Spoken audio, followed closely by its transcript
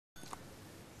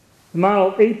The model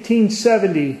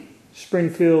 1870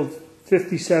 Springfield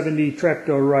 50-70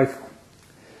 Trapdoor rifle.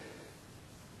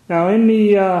 Now in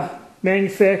the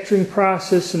manufacturing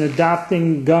process and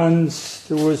adopting guns,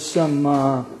 there was some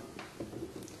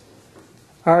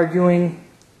arguing.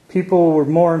 People were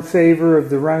more in favor of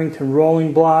the Remington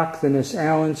rolling block than this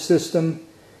Allen system.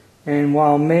 And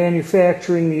while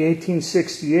manufacturing the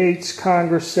 1868s,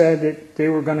 Congress said that they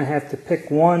were going to have to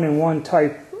pick one and one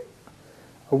type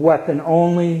of weapon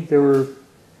only. There were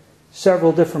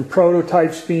several different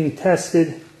prototypes being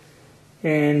tested.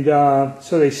 And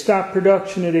so they stopped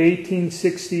production of the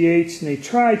 1868s, and they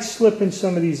tried slipping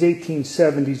some of these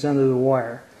 1870s under the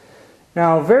wire.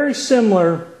 Now, very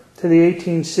similar to the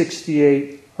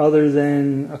 1868, other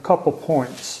than a couple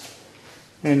points,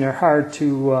 and they're hard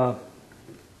to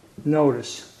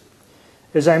notice.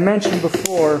 As I mentioned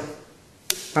before,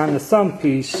 on the thumb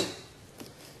piece,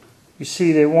 you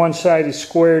see that one side is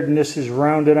squared and this is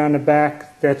rounded on the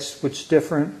back. That's what's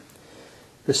different.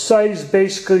 The sight is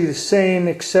basically the same,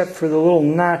 except for the little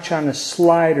notch on the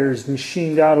slider is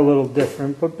machined out a little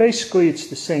different, but basically it's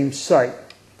the same sight.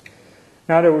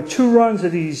 Now, there were two runs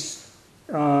of these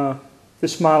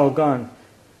this model gun.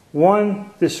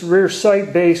 One, this rear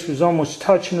sight base was almost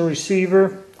touching the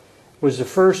receiver, was the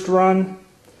first run,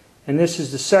 and this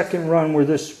is the second run where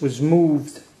this was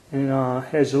moved and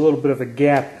has a little bit of a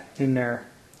gap in there.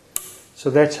 So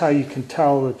that's how you can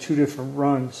tell the two different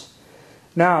runs.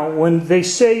 Now, when they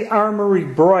say Armory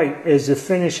Bright as the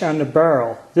finish on the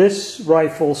barrel, this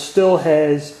rifle still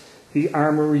has the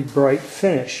Armory Bright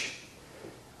finish.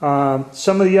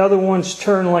 Some of the other ones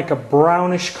turn like a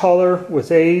brownish color with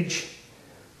age,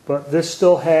 but this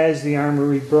still has the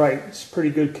Armory Bright. It's a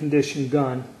pretty good condition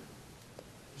gun.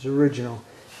 It's original.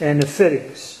 And the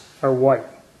fittings are white.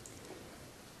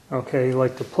 Okay,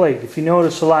 like the plate. If you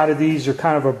notice, a lot of these are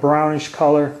kind of a brownish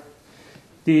color.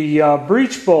 The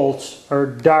breech bolts are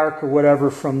dark or whatever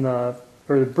from the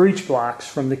breech blocks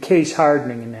from the case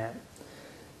hardening in that,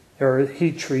 or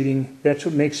heat treating. That's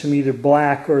what makes them either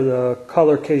black or the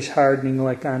color case hardening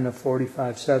like on the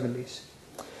 4570s.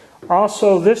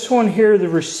 Also, this one here, the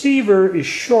receiver is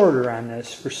shorter on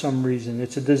this for some reason.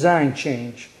 It's a design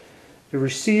change. The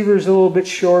receiver is a little bit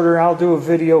shorter. I'll do a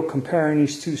video comparing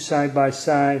these two side by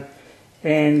side.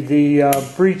 And the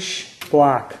breech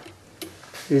block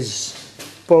is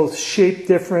both shaped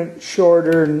different,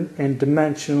 shorter, and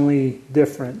dimensionally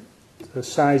different. The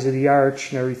size of the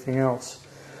arch and everything else.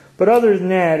 But other than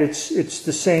that, it's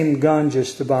the same gun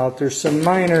just about. There's some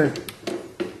minor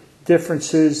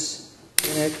differences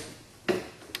in it.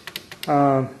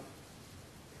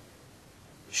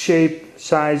 Shape,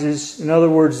 sizes. In other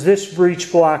words, this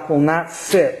breech block will not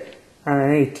fit on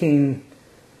an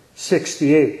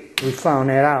 1868. We found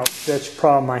that out. That's the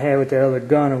problem I had with that other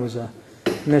gun. It was a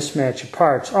mismatch of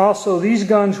parts. Also, these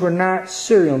guns were not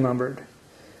serial numbered.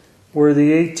 Where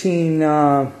the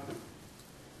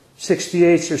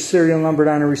 1868s are serial numbered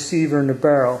on the receiver and the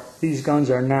barrel, these guns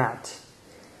are not.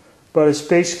 But it's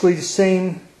basically the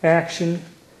same action.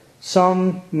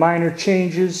 Some minor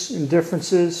changes and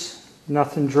differences.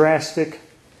 Nothing drastic,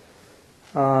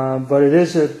 but it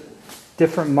is a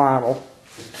different model.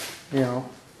 You know,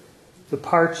 the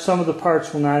parts, some of the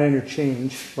parts will not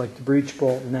interchange, like the breech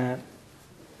bolt and that.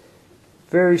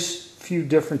 Very few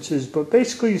differences, but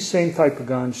basically the same type of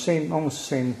gun, almost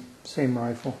the same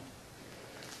rifle.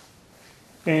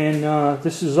 And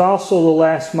this is also the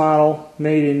last model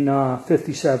made in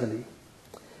 50-70.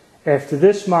 After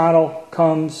this model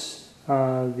comes the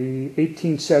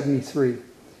 1873.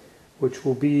 Which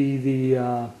will be the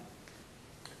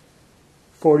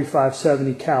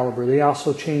 45-70 caliber. They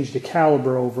also changed the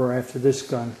caliber over after this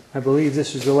gun. I believe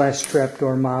this is the last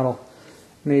Trapdoor model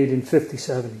made in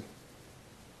 50-70.